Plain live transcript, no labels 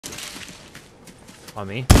On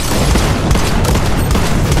me.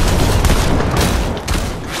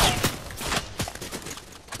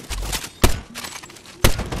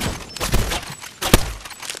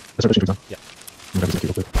 Yeah.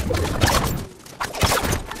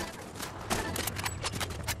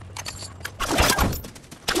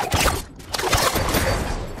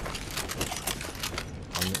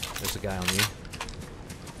 There's a guy on me.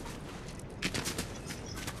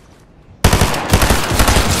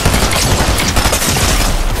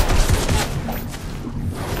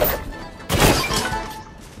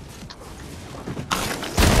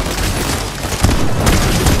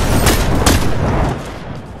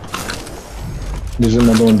 There's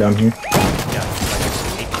another one down here. Yeah.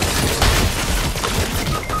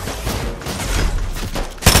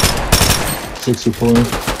 64.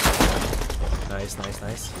 Nice, nice,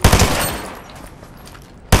 nice.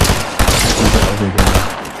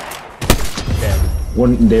 Dead.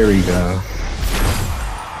 One, there we go.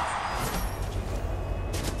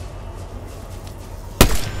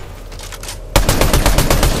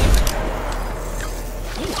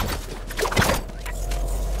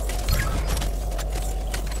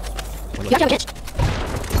 Yeah, yeah,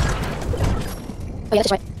 oh yeah,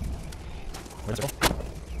 that's right. Where's it go?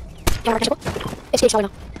 Yeah, it's H now.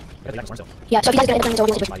 Yeah, so if you guys get it, then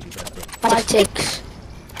it's 5 ticks.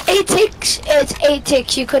 8 ticks? It's 8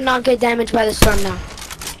 ticks. You could not get damaged by the storm now.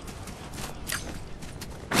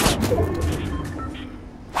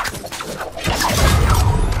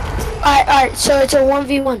 Alright, so it's a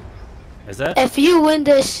 1v1. Is that? If you win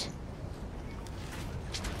this,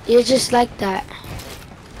 you're just like that.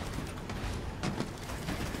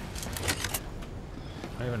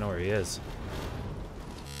 I don't even know where he is.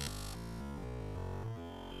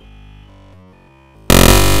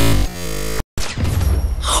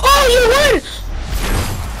 Oh, you won!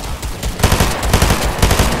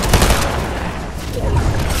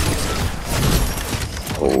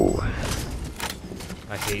 Oh.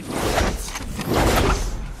 I hate bullets.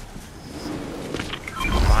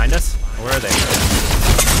 Behind us? Where are they?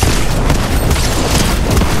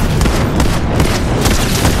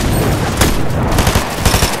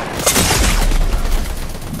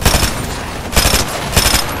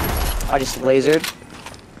 I just lasered.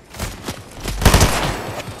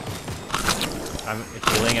 I'm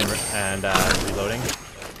healing and reloading.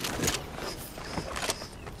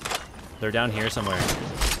 They're down here somewhere.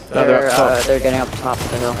 They're getting up top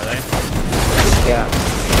of the hill. Are they? Yeah.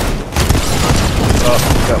 Oh,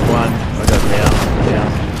 got one. I got down.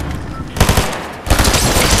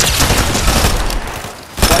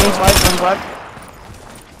 25.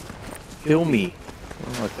 Heal me.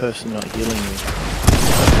 Oh, my person not healing me.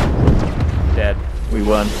 Dead. We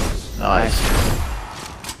won. Nice.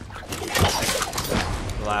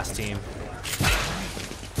 The last team.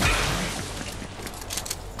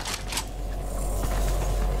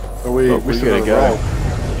 We gotta go.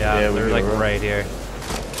 Yeah, we they're gotta like roll. right here.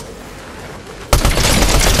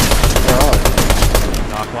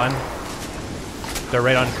 Knock one. They're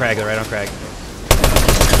right on Craig. They're right on Craig.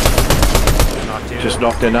 Knock two. Just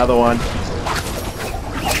knocked another one.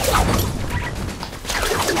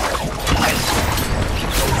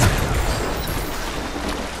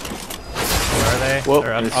 Where are they? Whoa,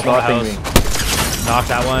 They're up it's on the sniping house. me. Knock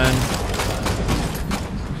that one.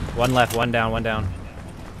 One left. One down. One down.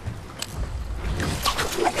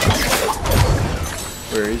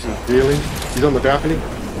 Where is he? Really? He's on the balcony. He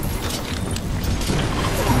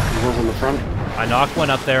was on the front. I knocked one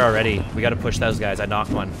up there already. We gotta push those guys. I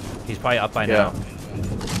knocked one. He's probably up by now.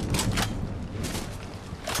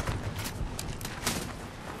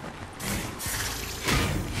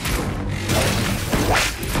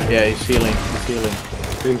 Yeah, he's healing. He's healing.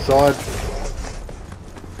 Inside.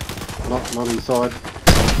 Not inside.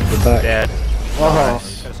 The back. Dead. Oh.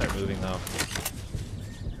 Nice. Gotta start moving though.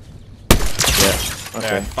 Yeah. There,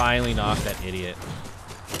 I Okay. finally knocked that idiot.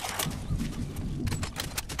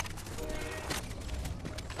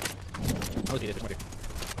 Oh, he did.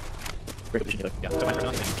 Yeah, so I'm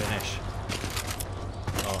not finish.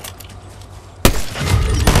 Oh.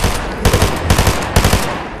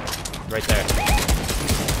 Right there.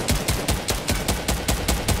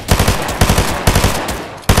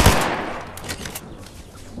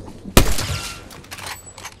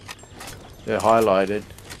 They're highlighted.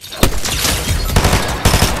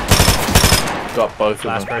 Got both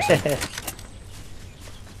Last of them. person.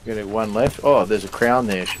 Got one left. Oh, there's a crown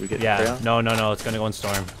there. Should we get the Yeah, crown? no, it's gonna go in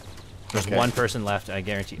storm. There's Okay. one person left, I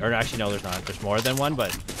guarantee. Or actually, no, there's not. There's more than one,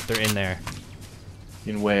 but they're in there.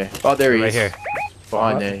 In where? Oh, there he Right is. here.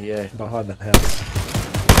 Behind there, yeah. Behind the house.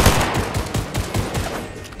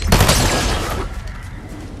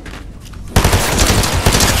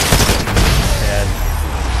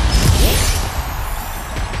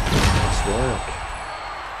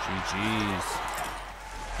 GG's.